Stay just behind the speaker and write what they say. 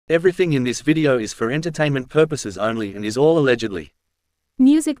Everything in this video is for entertainment purposes only and is all allegedly.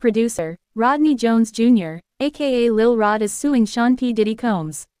 Music producer, Rodney Jones Jr., aka Lil Rod, is suing Sean P. Diddy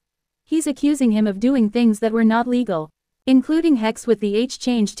Combs. He's accusing him of doing things that were not legal, including hex with the H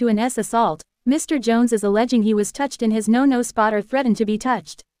changed to an S assault. Mr. Jones is alleging he was touched in his no-no spot or threatened to be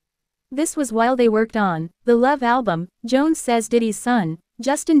touched. This was while they worked on the Love album. Jones says Diddy's son,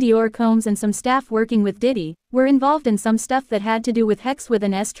 Justin Dior Combs, and some staff working with Diddy were involved in some stuff that had to do with hex with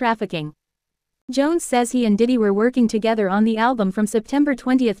an S trafficking. Jones says he and Diddy were working together on the album from September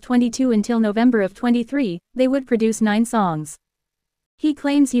 20, 22 until November of 23. They would produce 9 songs. He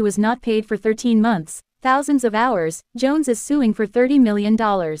claims he was not paid for 13 months, thousands of hours. Jones is suing for $30 million.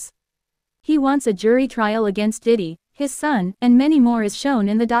 He wants a jury trial against Diddy, his son, and many more, as shown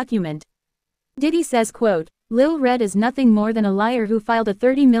in the document. Diddy says, quote, "Lil Red is nothing more than a liar who filed a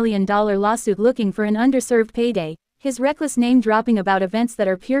 $30 million lawsuit looking for an underserved payday. His reckless name-dropping about events that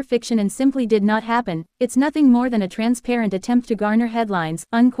are pure fiction and simply did not happen. It's nothing more than a transparent attempt to garner headlines,"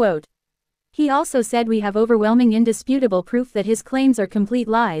 unquote. He also said, "We have overwhelming indisputable proof that his claims are complete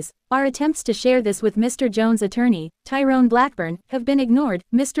lies. Our attempts to share this with Mr. Jones' attorney, Tyrone Blackburn, have been ignored.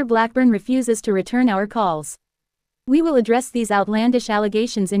 Mr. Blackburn refuses to return our calls. We will address these outlandish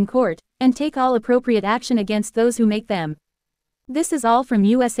allegations in court, and take all appropriate action against those who make them." This is all from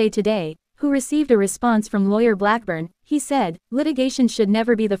USA Today, who received a response from lawyer Blackburn. He said, "Litigation should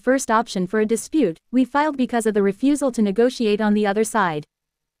never be the first option for a dispute. We filed because of the refusal to negotiate on the other side."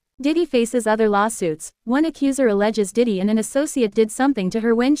 Diddy faces other lawsuits. One accuser alleges Diddy and an associate did something to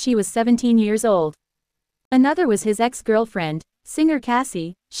her when she was 17 years old. Another was his ex-girlfriend, singer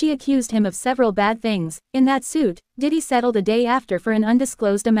Cassie. She accused him of several bad things. In that suit, Diddy settled a day after for an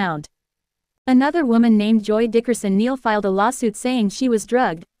undisclosed amount. Another woman named Joy Dickerson Neal filed a lawsuit saying she was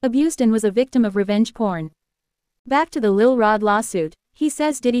drugged, abused, and was a victim of revenge porn. Back to the Lil Rod lawsuit. He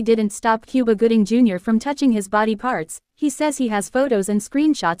says Diddy didn't stop Cuba Gooding Jr. from touching his body parts. He says he has photos and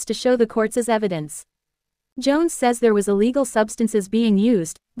screenshots to show the courts as evidence. Jones says there was illegal substances being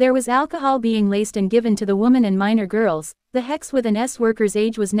used, there was alcohol being laced and given to the woman and minor girls. The hex with an S worker's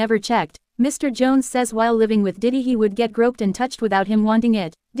age was never checked. Mr. Jones says while living with Diddy he would get groped and touched without him wanting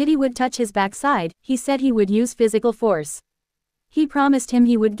it. Diddy would touch his backside. He said he would use physical force. He promised him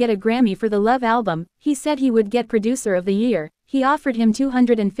he would get a Grammy for the Love album. He said he would get Producer of the Year. He offered him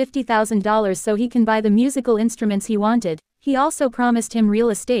 $250,000 so he can buy the musical instruments he wanted. He also promised him real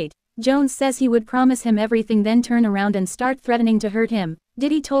estate. Jones says he would promise him everything then turn around and start threatening to hurt him.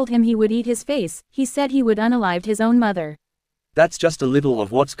 Diddy told him he would eat his face. He said he would unalive his own mother. That's just a little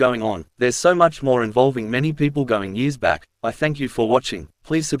of what's going on. There's so much more involving many people going years back. I thank you for watching.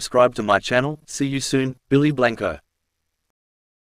 Please subscribe to my channel. See you soon. Billy Blanco.